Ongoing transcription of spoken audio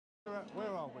Where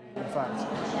are we, in fact?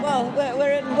 Well,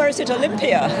 where is it?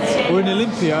 Olympia. We're in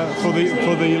Olympia for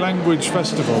the language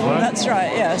festival, right? That's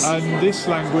right. Yes. And this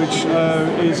language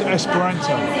is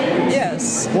Esperanto.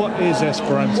 Yes. What is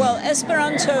Esperanto? Well,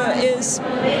 Esperanto is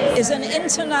an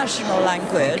international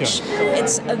language. Okay.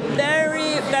 It's a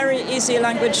very easy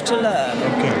language to learn.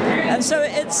 Okay. And so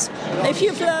if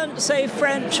you've learned, say,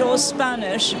 French or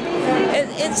Spanish,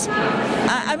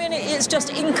 it's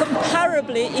just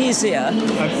incomparably easier.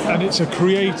 And it's a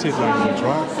created language,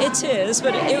 right? It is,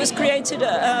 but it was created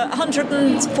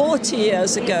 140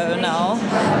 years ago now.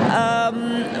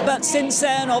 But since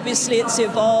then, obviously, it's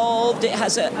evolved. It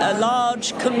has a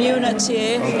large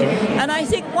community. Okay. And I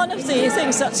think one of the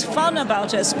things that's fun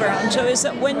about Esperanto is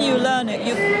that when you learn it,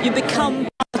 you become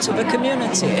part of a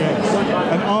community. Okay.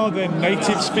 And are there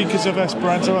native speakers of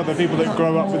Esperanto? Are there people that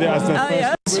grow up with it as their first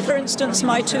Yes, language? for instance,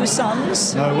 my two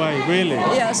sons. No way, really?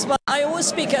 Yes, well, I always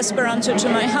speak Esperanto to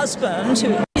my husband,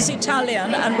 who is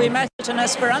Italian, and we met at an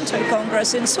Esperanto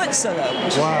Congress in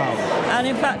Switzerland. Wow. And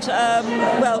in fact,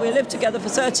 we lived together for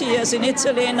 30 years in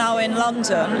Italy, now in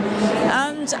London.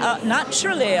 And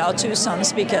naturally, our two sons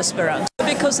speak Esperanto,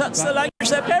 because that's the language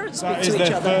their parents speak to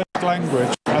each other. That is their first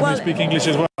language, and they speak English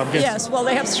as well, I'm guessing. Yes, well,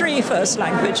 they have three first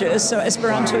languages, so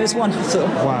Esperanto is one of them.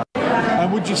 Wow.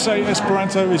 And would you say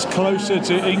Esperanto is closer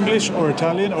to English or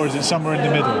Italian, or is it somewhere in the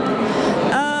middle?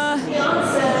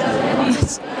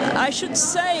 I should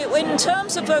say, in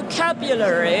terms of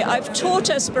vocabulary, I've taught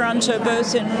Esperanto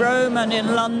both in Rome and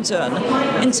in London.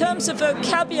 In terms of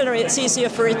vocabulary, it's easier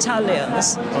for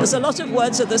Italians, because a lot of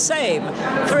words are the same.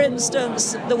 For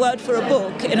instance, the word for a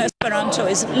book in Esperanto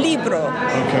is libro,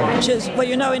 which is, well,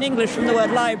 you know in English from the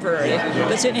word library,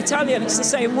 but in Italian it's the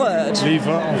same word.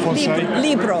 Livre en français?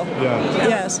 Libro. Yeah.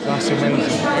 Yes. That's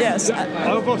amazing. Yes.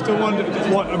 I've often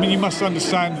wondered, you must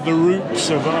understand the roots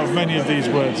of many of these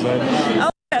words then. Oh,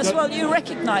 yes, well, you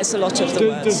recognise a lot of the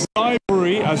words. Does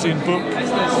library, as in book,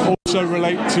 also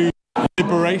relate to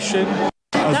liberation,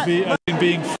 as in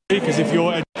being free? Because if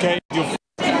you're educated, you're free.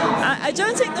 I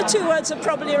don't think the two words are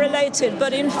probably related,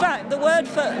 but in fact the word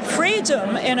for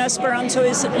freedom in Esperanto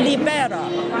is libera.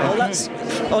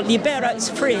 Okay. Or libera is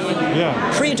free.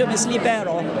 Yeah. Freedom is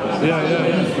libero. Yeah.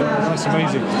 That's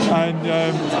amazing. And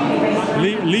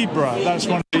Libra, that's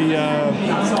one of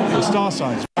the star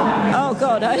signs. Oh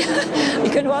God,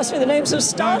 you can ask me the names of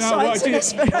star signs in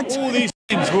Esperanto. All these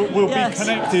things will be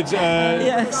connected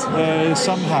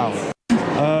somehow.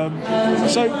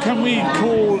 So can we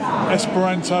call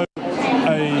Esperanto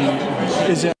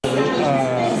is it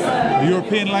a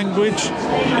European language?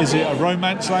 Is it a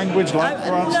Romance language like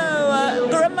France? No,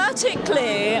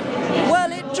 grammatically,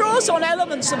 well, it draws on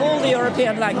elements of all the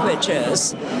European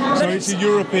languages. So it's a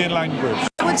European language?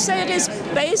 I would say it is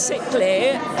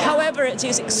basically, however, it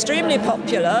is extremely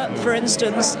popular, for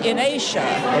instance, in Asia.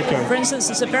 Okay. For instance,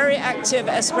 there's a very active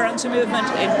Esperanto movement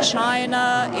in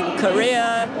China, in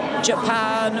Korea,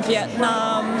 Japan,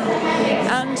 Vietnam.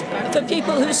 And for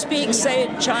people who speak, say,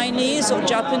 Chinese or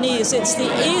Japanese, it's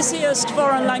the easiest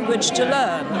foreign language to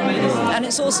learn. And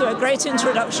it's also a great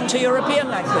introduction to European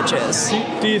languages.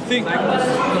 Do you think,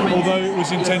 although it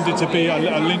was intended to be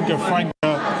a lingua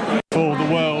franca for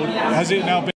the world, has it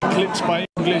now been eclipsed by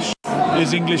English?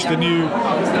 Is English the new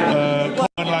common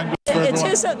language for everyone?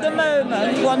 It is at the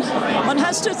moment. One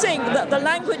has to think that the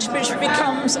language which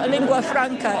becomes a lingua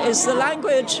franca is the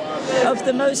language of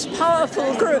the most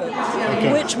powerful group,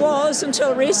 which was,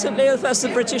 until recently, first the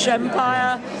British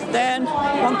Empire, then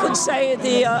one could say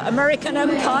the American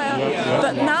Empire,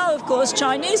 but now, of course,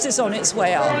 Chinese is on its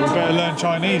way up. We better learn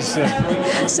Chinese.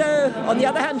 So, on the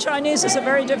other hand, Chinese is a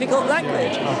very difficult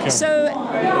language. Okay. So,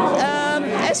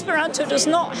 Esperanto does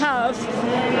not have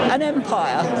an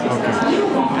empire.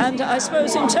 And I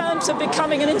suppose in terms of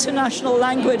becoming an international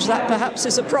language, that perhaps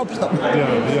is a problem.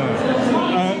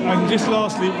 And just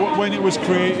lastly, when it was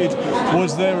created,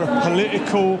 was there a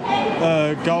political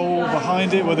goal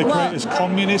behind it? Were the creators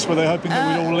communists? Were they hoping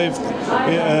that we'd all live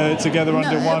together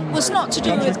under one? It was not to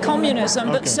do with communism,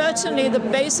 but certainly the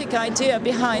basic idea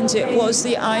behind it was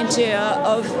the idea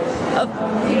of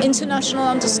international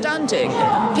understanding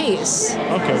and peace.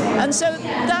 And so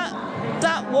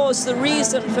that was the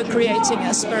reason for creating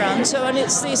Esperanto, and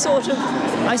it's the sort of,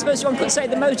 I suppose one could say,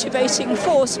 the motivating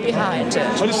force behind it.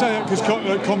 I just say that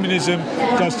because communism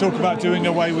does talk about doing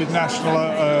away with national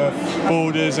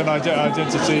borders and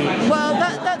identity. Well,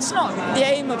 that's not the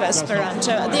aim of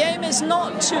Esperanto. The aim is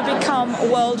not to become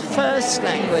a world first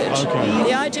language.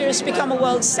 The idea is to become a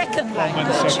world second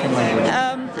language.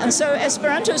 And so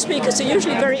Esperanto speakers are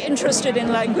usually very interested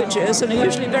in languages and are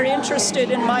usually very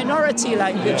interested in minority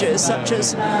languages, such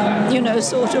as,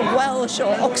 sort of Welsh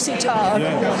or Occitan.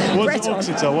 Yeah. What's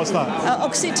Occitan? What's that?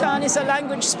 Occitan is a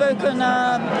language spoken,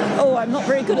 I'm not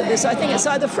very good at this. I think it's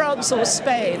either France or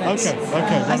Spain. Okay,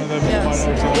 one of them.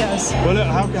 Yes. Well, look,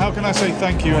 how can I say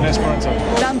thank you in Esperanto?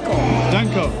 Danko.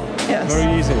 Danko. Yes.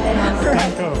 Very easy. Right.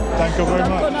 Danko very Danko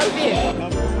much. na wie.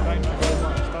 Lovely. Thank you very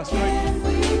much. That's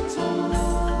great.